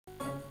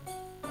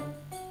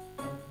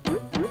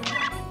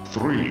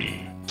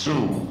3, 2,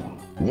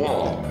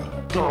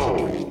 1,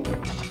 go!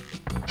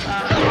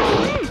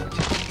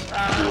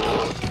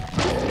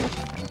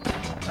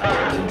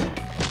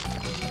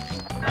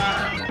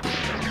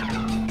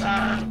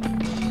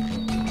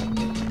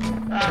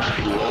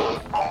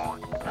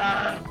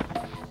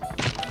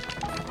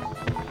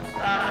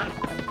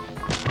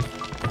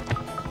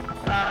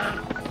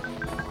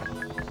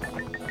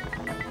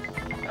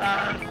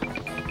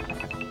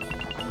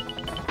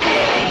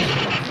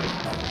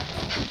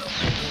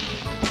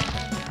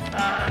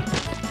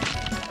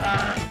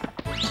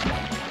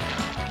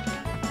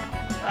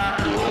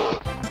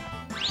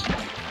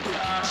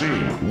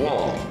 Team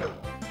 1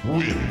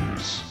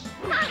 wins.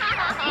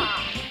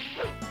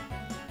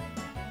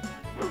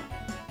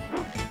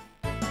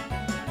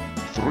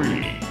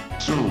 3,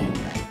 2,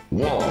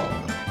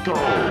 1, go!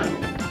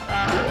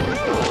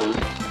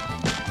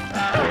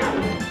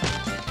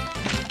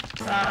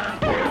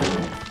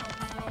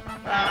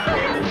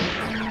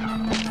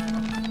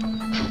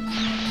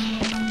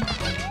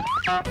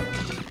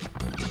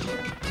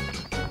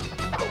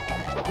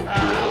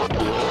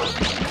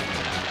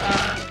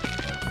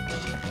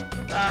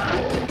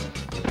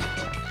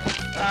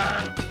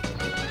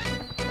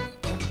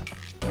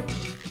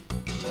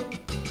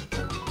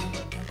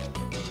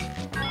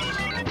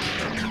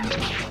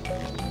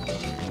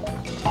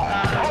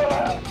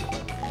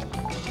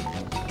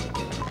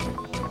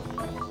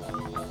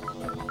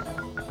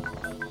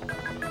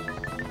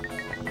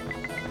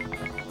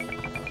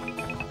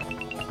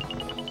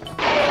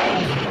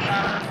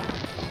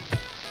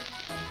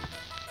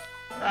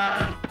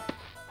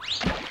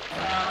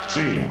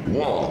 Team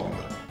 1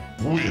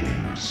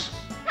 wins.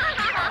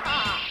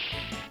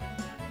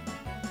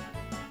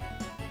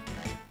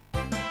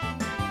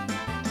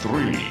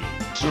 3,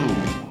 2,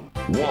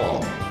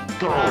 1,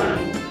 go!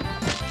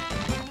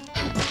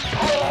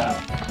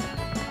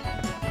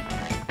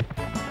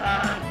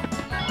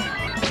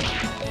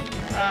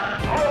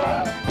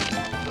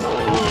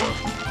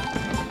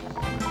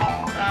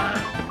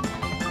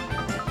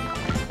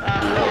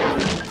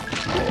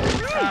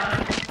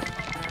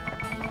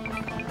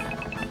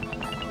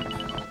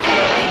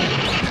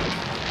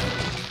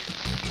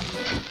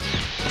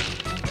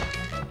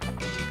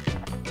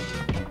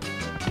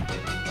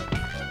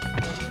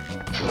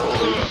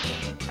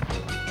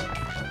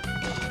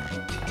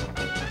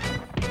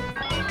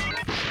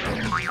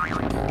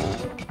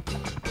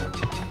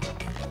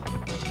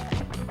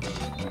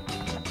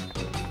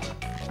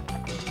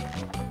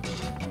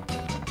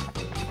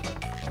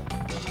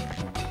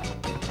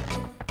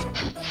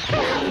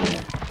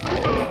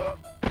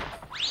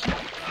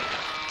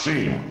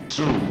 Team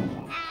 2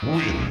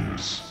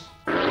 wins.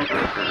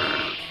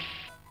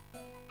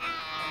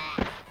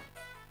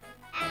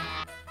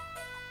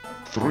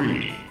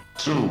 3,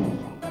 2,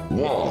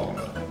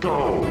 1,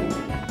 go!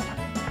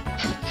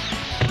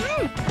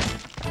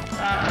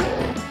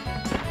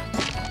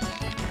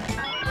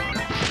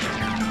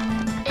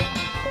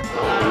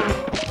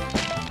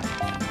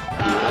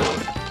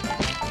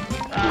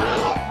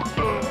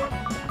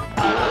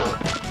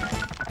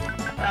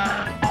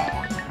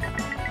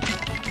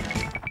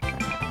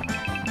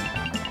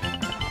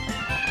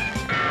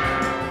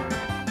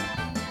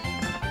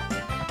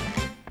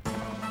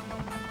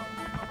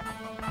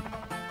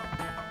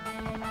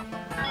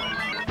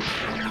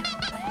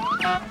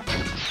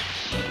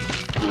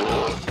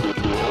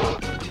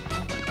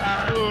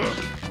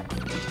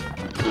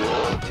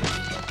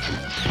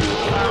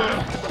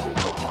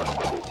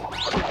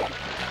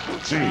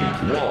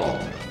 Team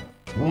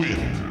 1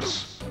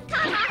 wins.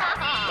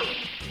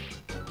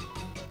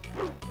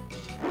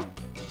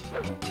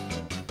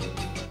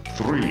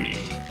 3,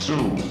 2,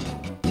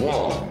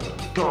 1,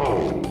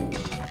 go!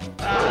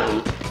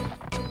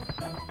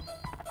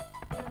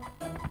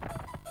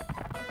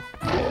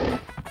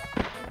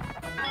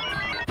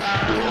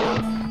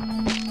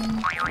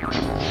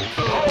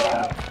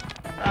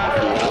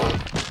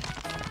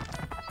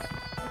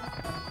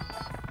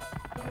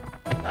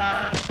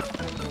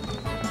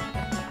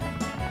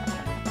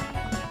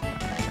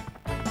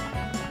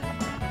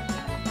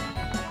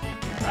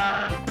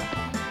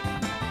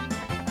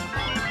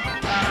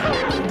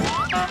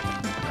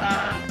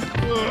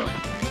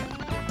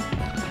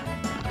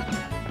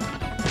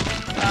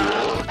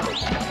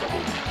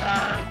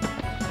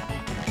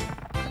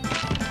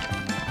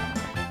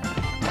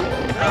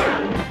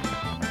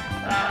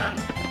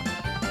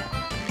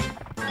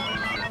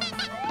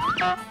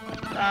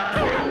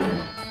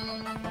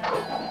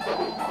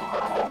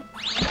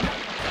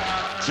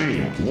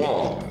 Team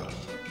 1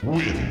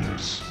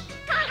 wins.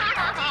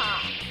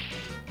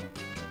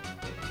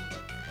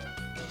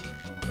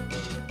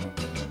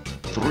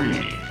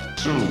 3,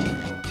 2,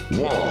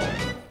 1,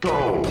 go!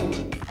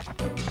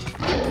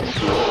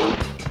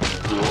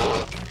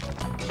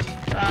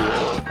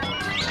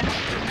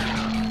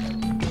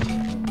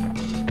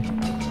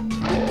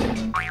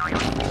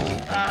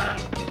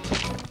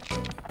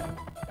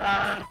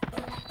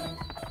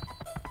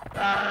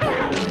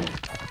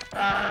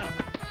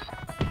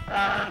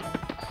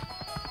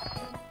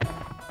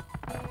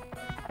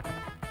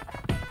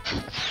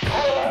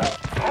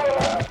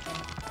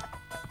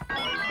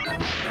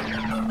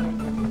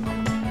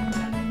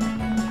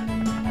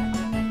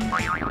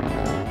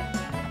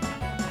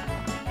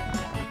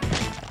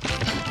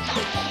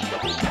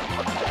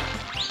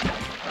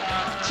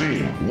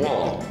 Team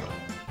 1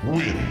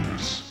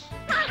 wins.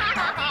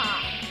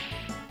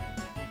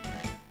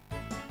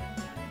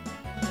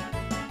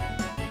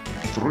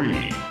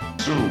 3,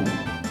 2,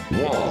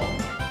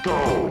 1,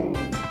 go!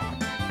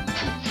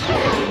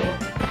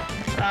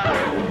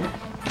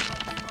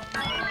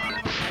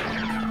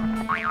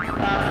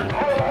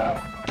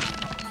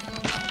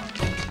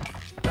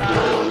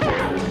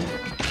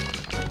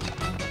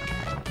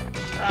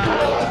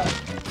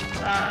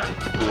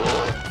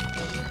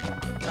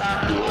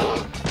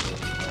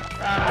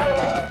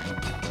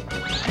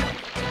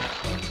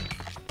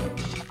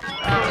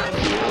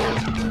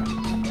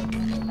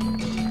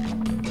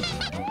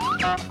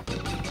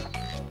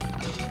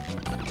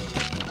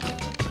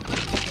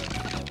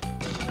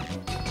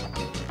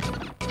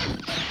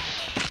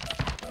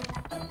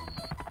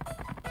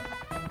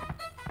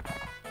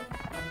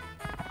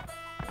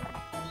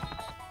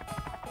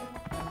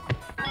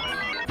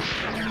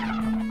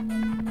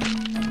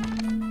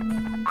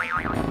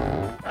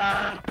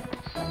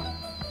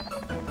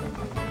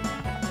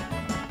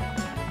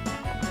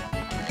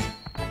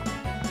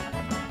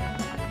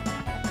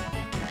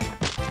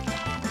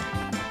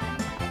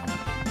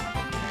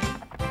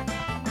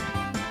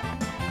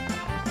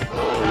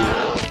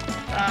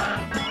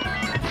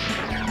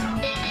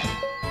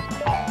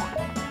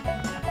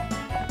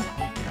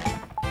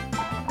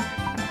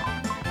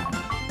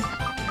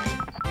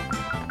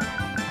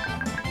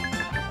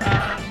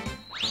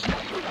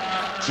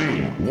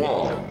 Team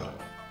 1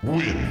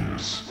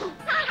 wins.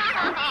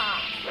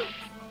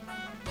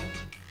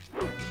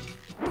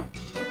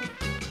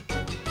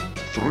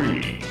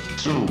 3,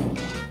 2,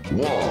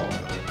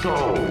 1,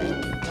 go!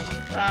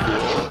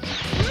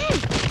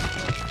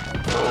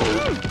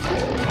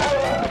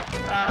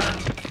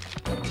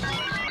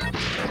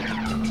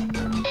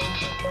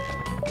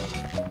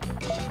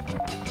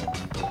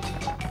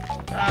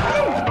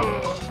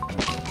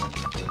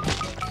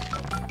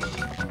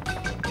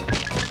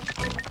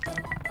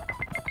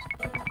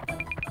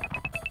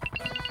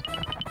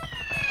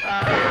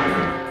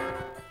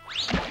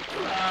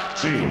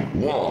 Team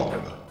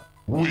 1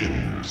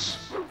 wins.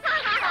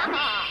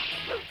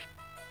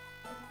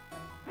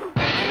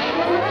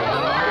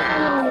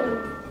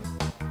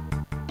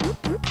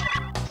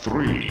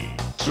 3,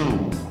 2,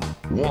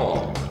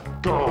 1,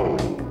 go!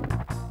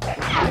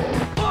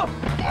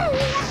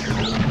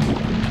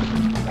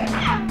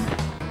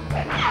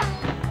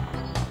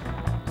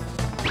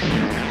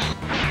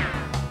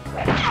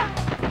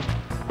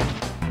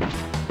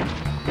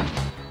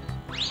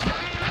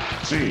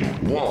 Team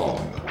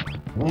 1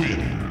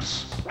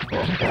 wins.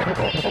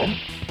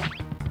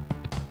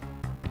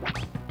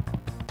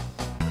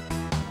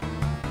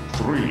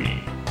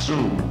 3, 2,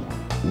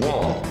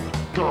 1,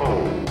 go!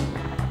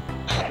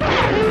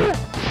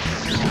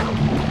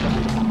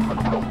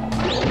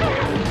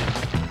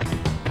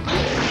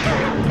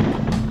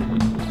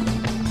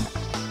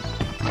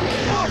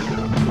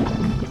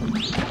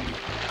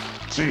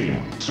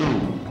 Team 2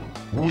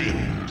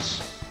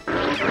 wins.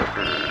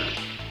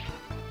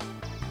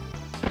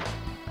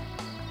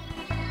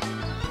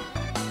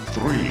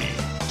 3,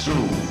 2,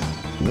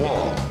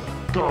 1,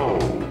 go!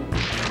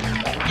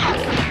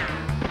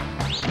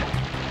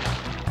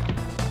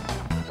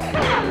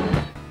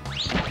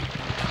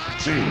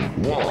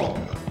 Team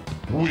 1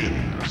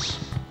 wins.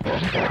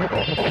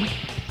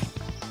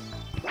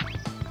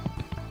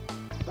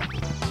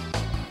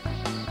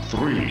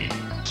 3,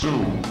 2,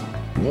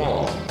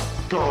 1,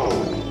 go!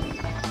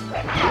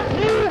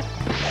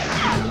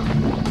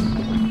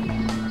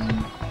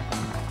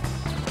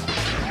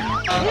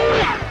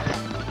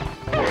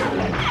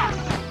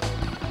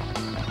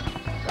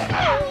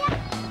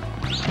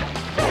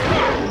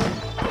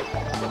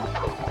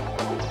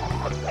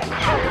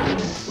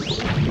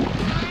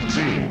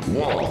 Team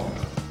 1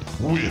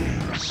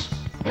 wins.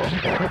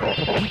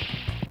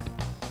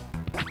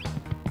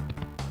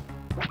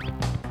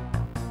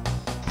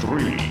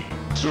 3,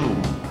 2,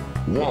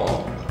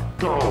 1,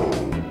 go!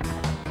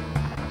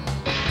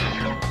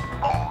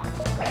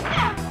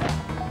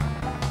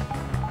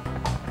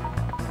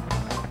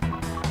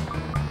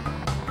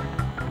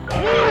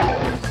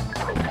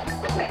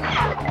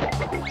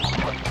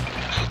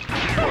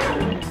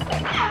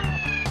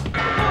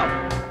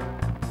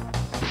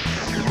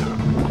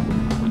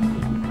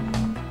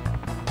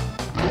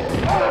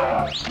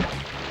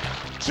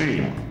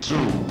 Team 2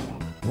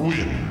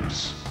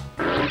 wins.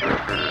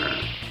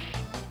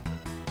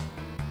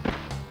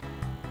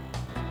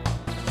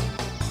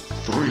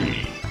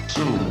 3,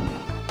 2,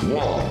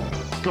 1,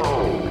 go!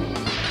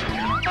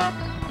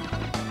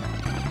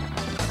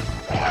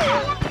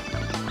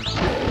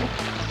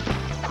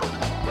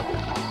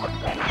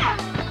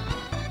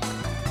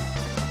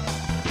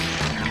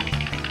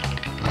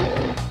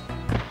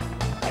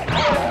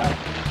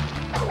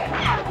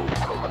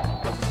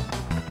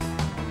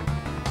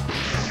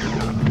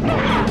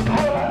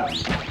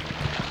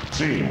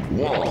 Team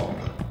 1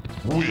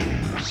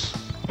 wins.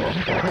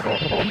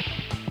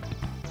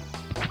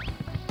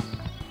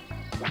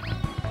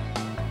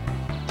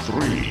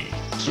 3,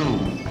 2,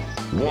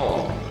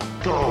 1,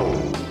 go!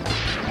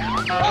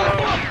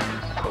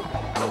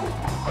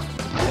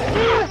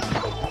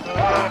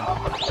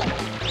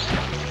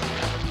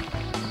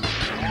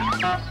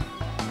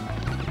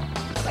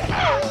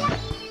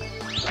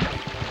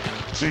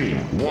 Team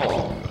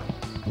 1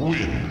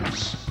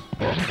 wins.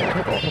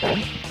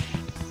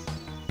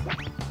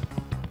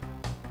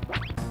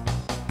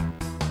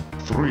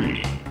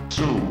 3,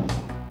 2,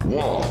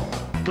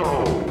 1,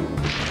 go!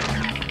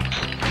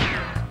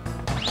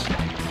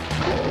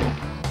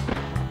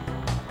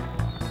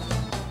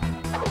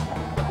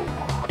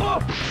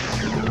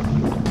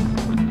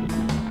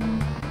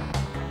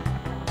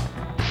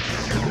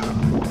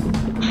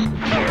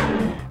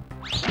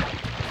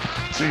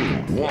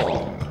 Team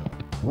 1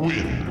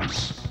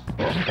 wins.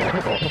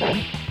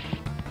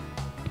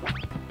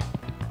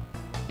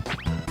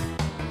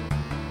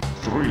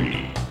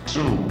 3, 2,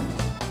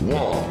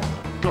 1,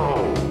 go!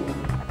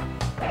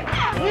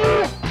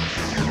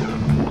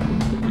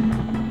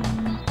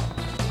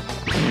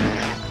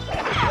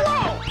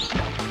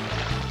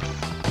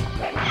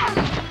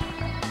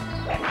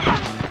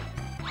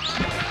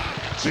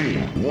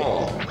 Team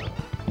 1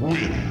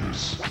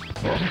 wins.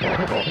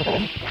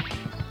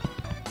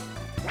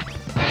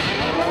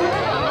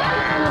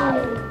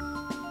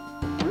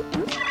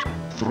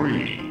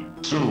 3,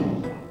 2,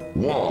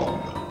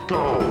 1,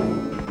 go!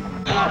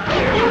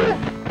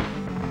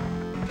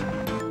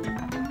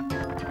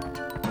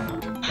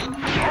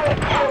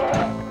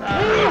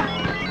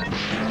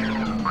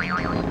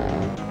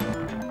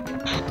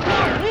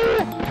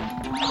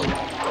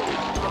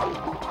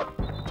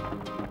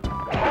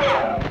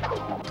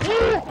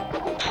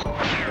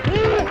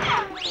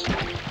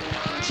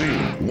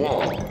 Team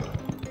 1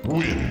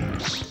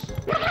 wins.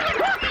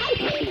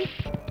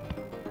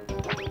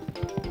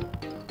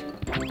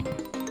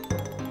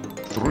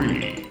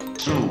 3,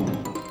 2,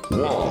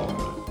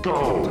 1, go!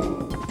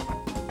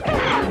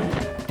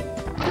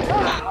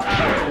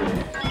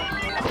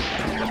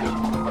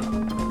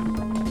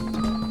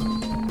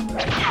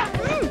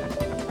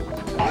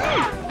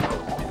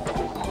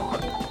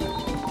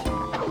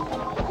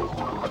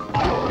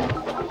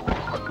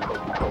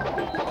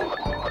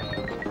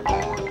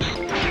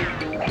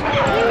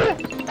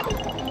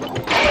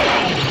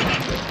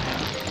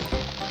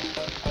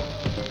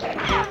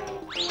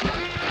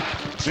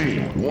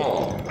 Team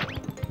 1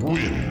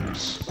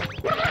 wins.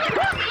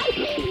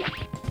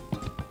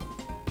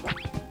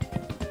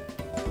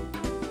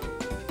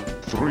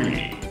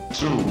 3,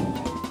 2,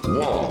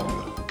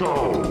 1, go!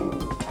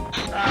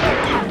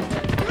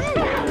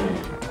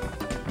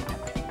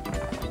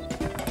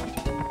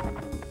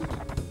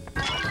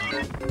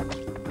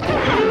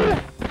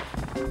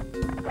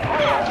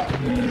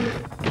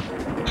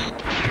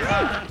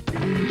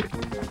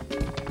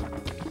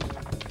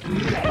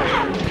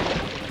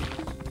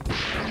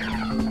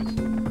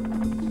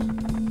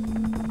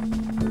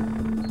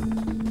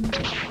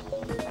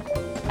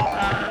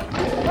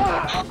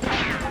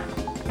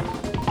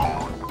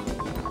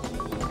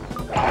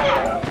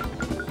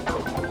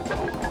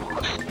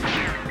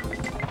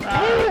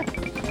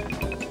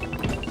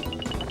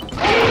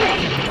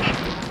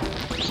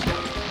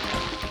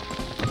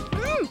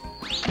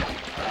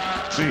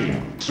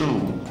 Team 2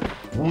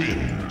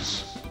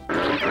 wins.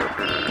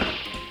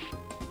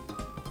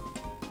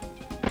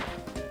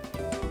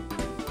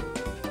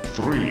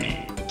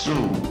 3, 2,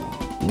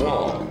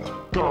 1,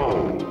 go!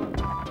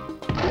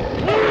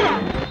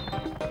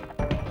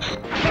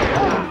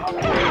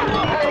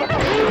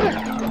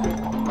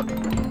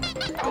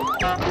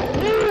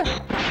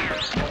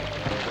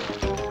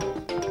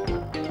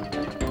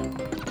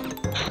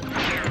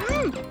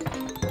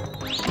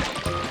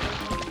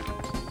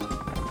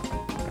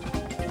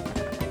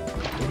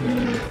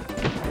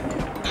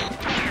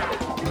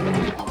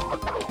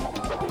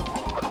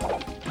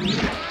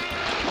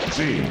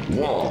 Team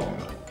 1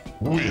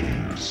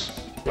 wins.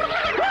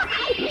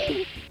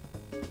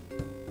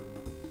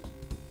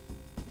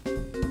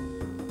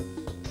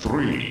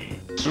 3,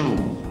 2,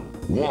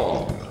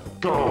 1,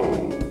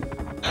 go!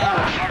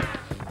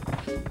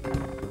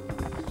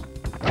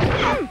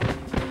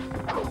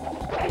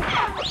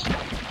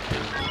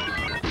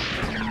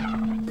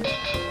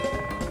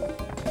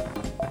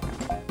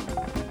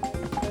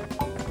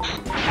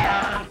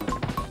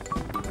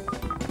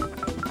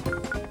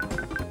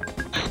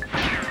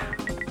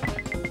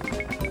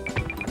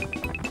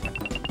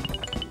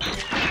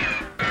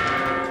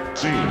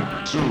 Team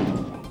 2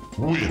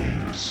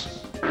 wins.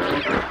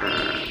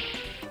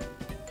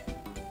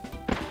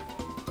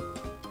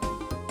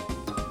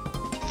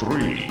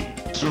 3,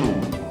 2,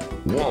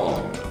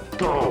 1,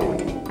 go!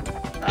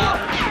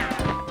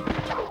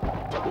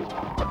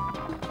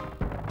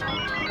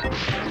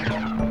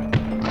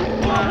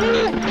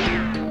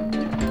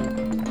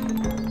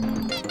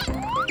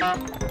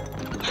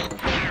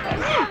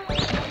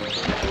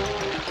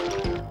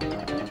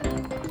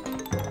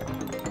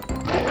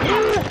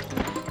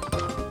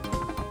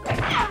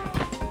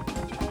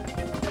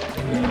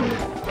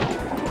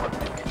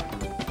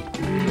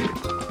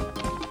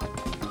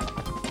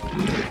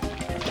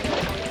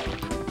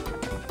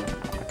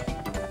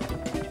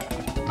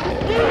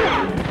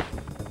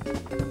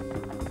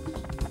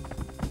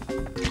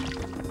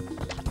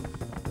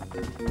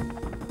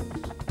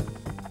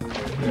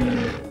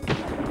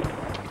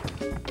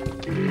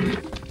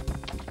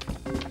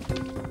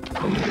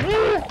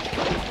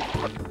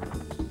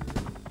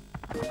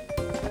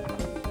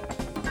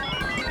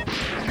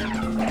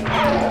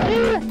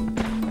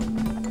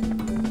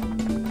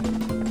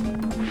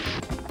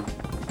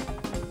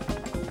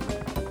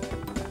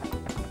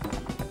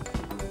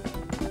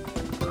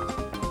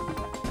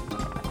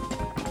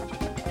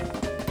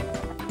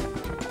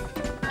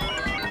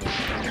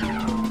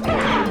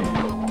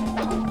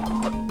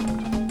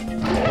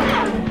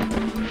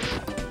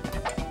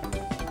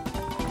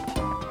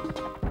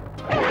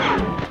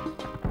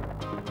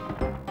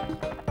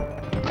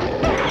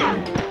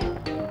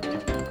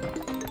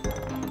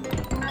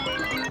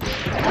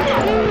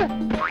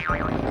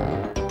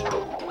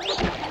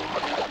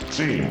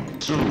 Team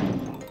 2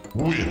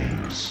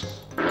 wins.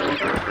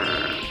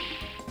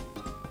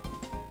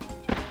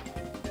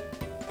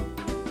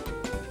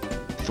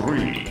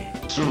 3,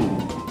 2,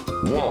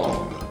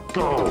 1,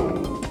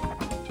 go!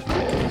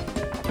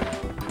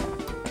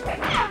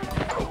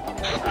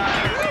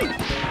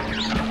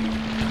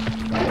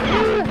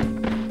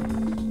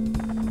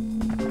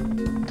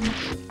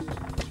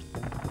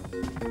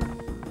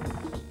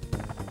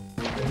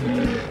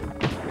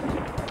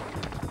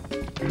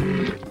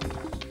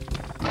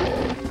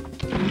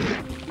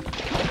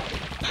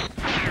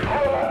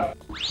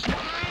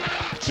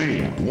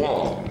 Team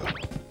 1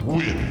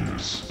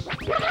 wins.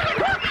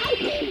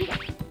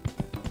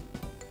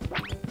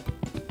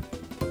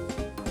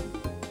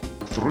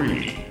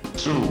 3,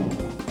 2,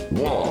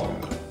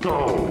 1, go!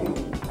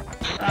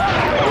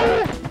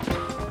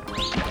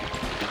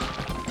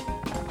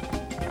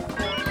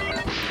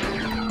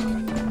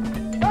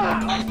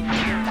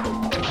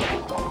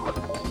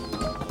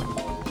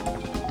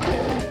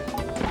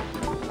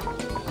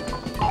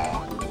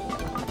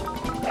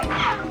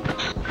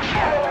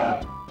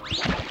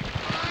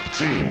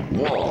 Team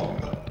 1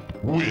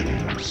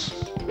 wins.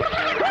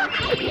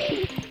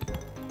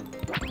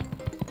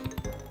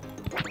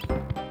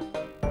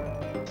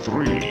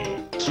 3,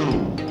 2,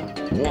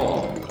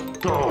 1,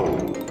 go!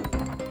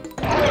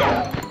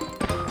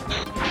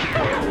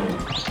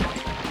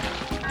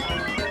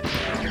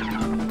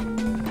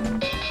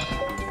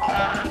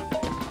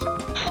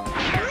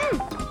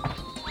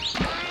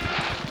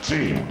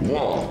 Team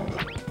 1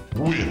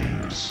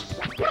 wins.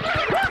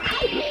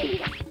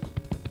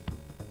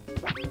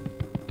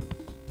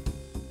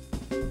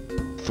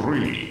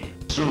 3,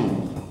 2,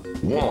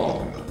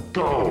 1,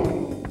 go!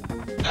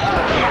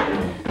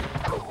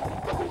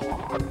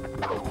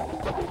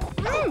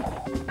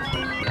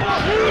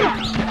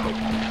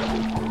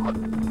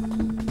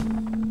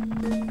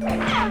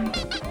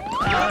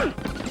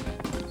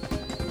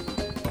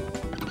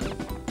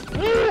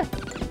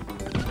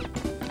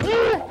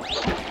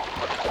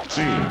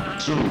 Team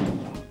 2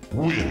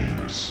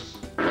 wins.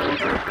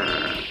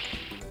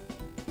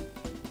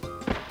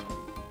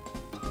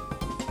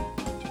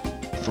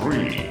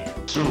 3,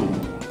 2,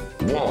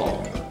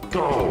 1,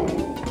 go!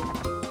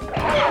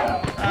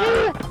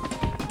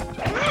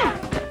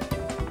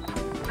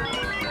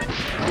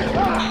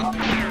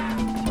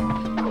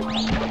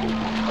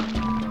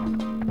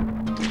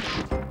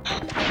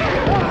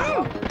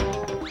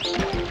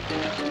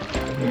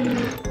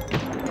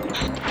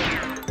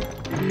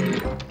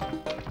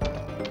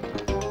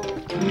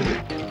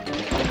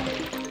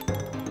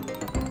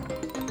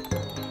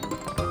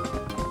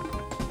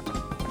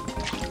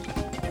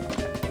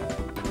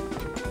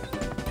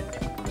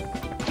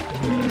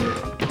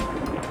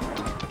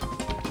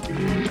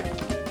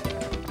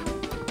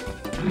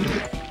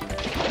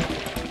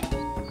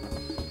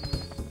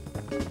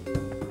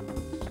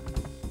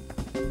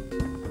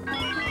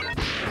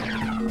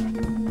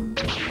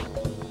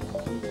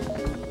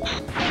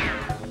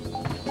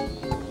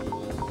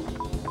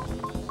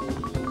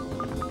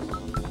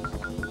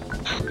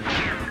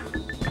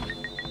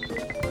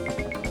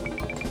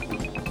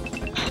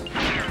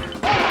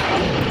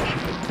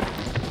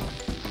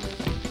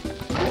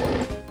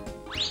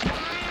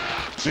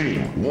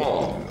 Team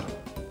 1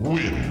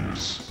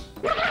 wins.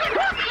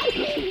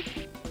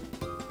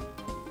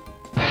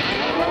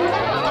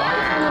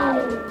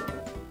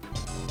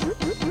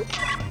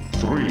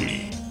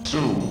 3, 2,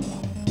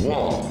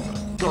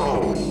 1,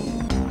 go!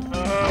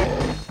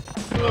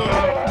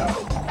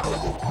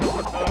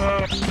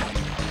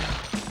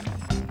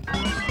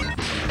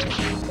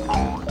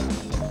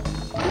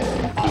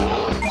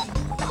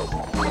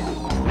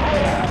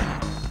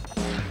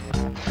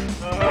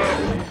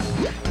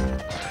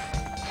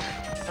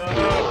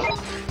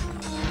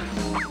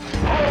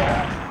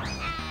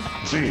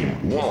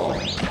 Team 1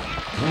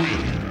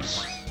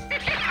 wins.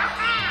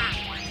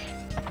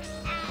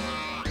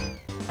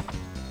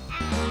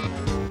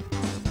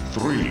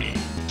 3,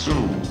 2,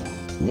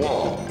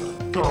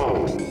 1,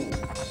 go!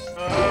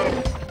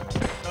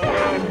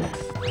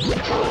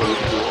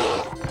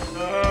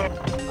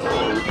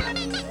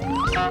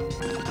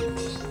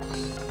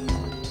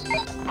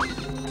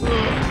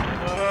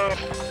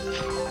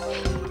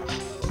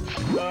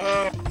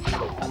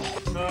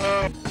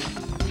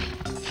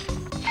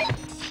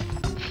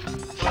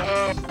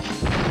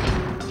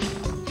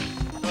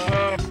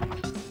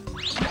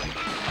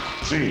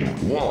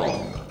 Team 1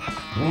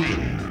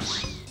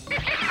 wins.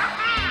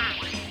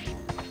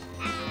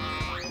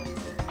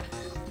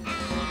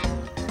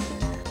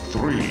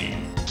 3,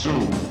 2,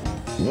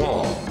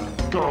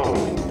 1, go!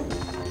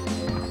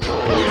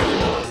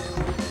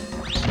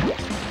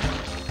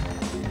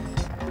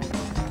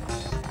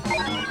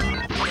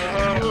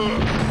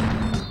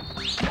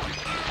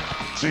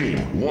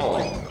 Team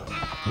 1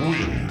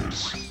 wins.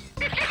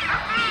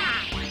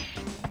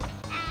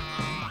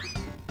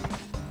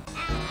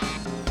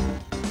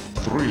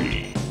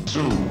 3, 2,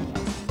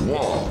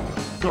 1,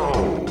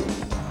 go!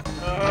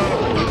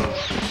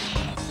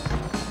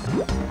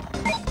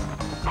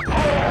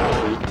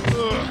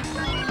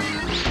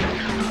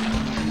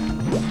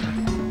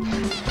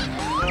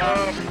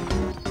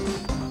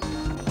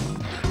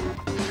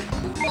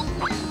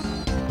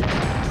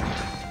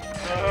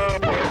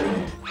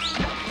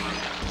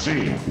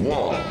 Team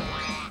 1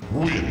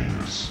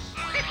 wins.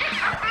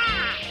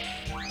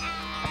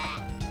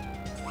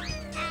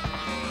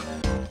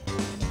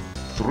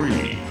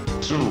 Three,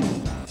 two,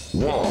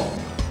 one,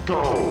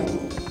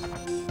 go!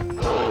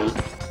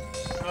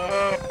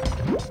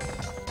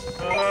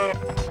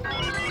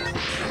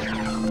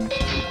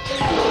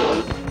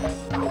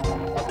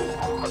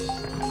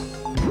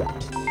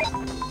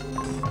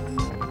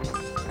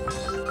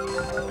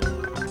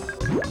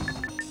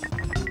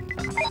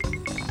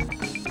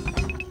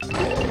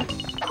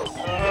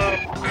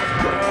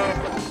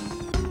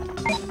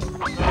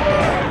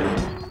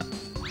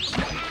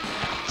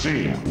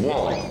 Team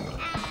 1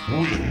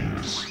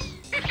 wins.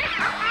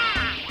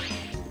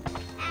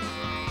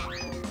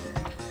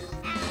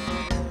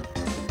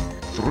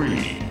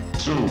 Three,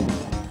 two,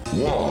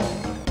 one,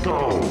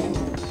 go!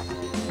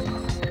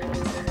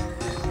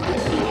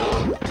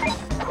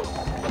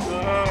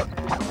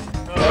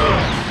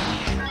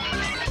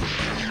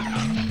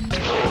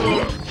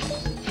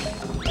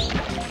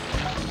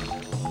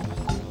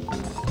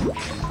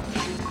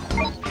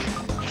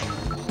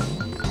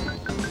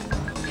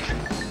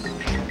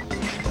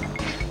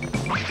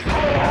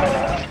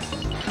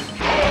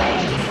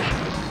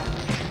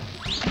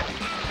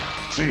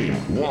 Team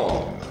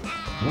 1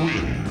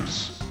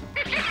 wins.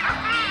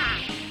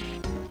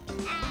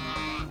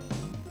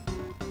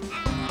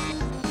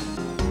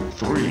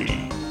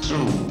 Three,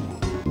 two,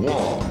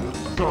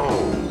 one,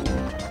 go!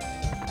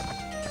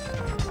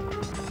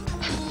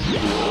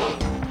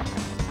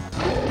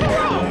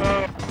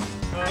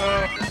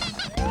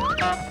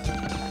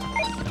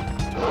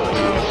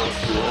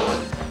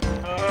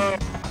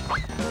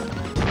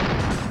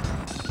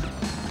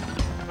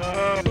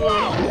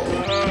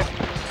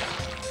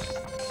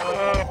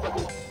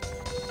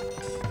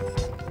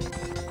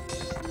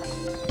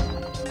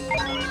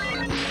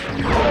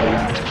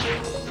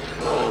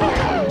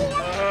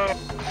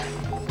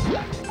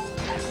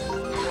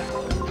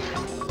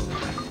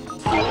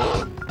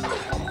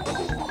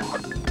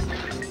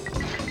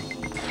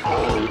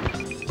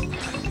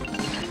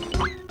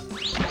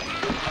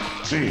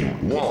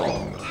 Team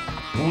 1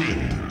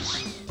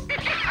 wins.